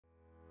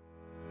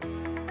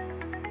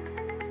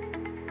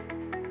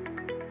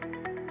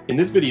In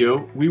this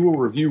video, we will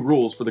review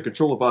rules for the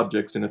control of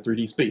objects in a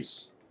 3D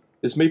space.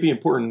 This may be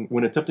important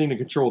when attempting to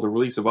control the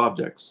release of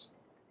objects.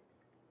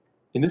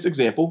 In this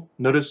example,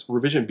 notice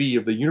revision B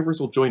of the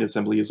Universal Joint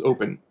Assembly is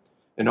open,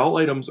 and all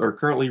items are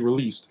currently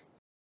released.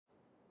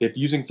 If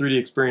using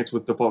 3DEXPERIENCE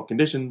with default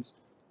conditions,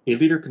 a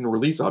leader can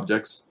release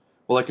objects,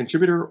 while a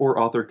contributor or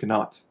author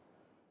cannot.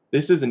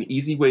 This is an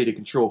easy way to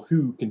control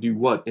who can do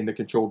what in the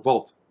controlled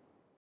vault.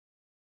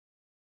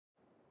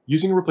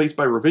 Using replace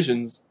by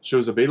revisions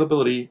shows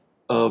availability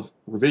of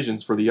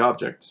revisions for the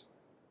object.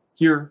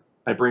 Here,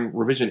 I bring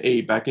revision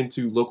A back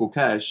into local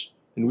cache,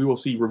 and we will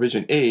see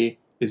revision A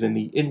is in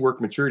the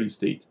in-work maturity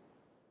state.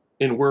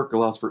 In-work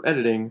allows for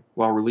editing,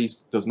 while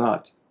released does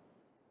not.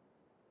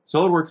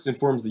 SOLIDWORKS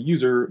informs the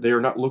user they are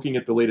not looking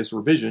at the latest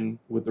revision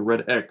with the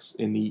red X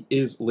in the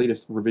is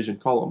latest revision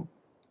column.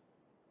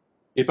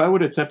 If I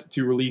would attempt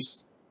to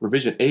release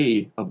revision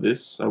A of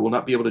this, I will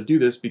not be able to do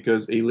this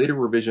because a later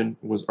revision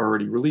was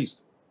already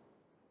released.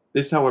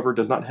 This, however,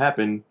 does not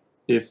happen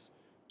if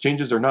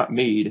changes are not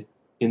made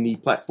in the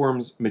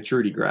platform's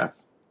maturity graph.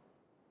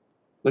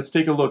 Let's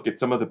take a look at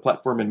some of the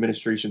platform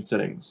administration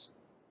settings.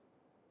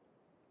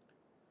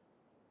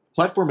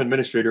 Platform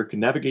Administrator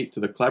can navigate to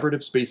the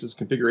Collaborative Spaces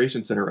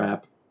Configuration Center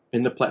app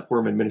in the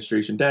Platform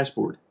Administration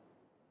dashboard.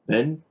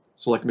 Then,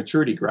 select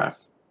Maturity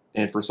Graph,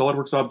 and for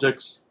SOLIDWORKS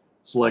objects,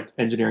 select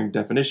Engineering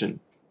Definition.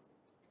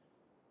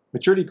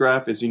 Maturity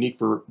Graph is unique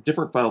for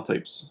different file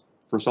types.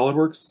 For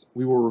SOLIDWORKS,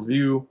 we will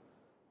review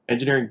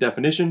Engineering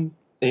Definition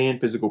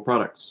and Physical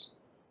Products.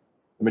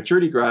 The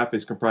Maturity Graph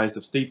is comprised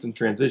of states and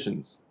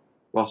transitions.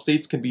 While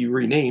states can be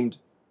renamed,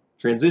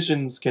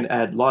 transitions can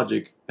add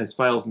logic as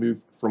files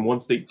move from one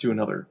state to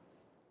another.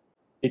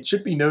 It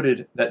should be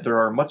noted that there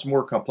are much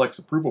more complex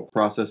approval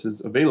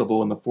processes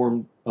available in the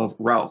form of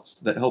routes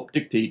that help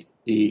dictate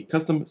a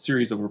custom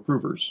series of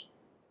approvers.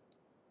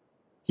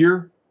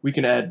 Here, we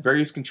can add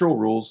various control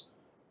rules,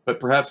 but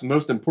perhaps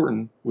most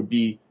important would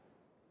be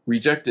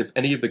reject if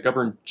any of the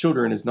governed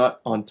children is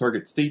not on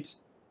target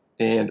states,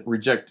 and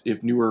reject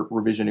if newer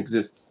revision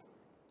exists.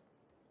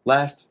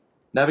 Last,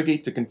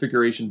 navigate to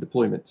Configuration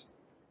Deployment.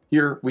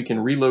 Here, we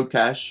can reload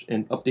cache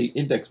and update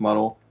index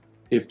model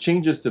if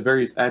changes to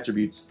various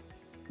attributes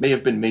may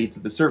have been made to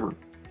the server.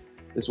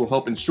 This will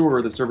help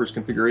ensure the server's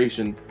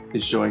configuration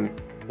is showing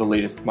the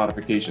latest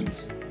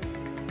modifications.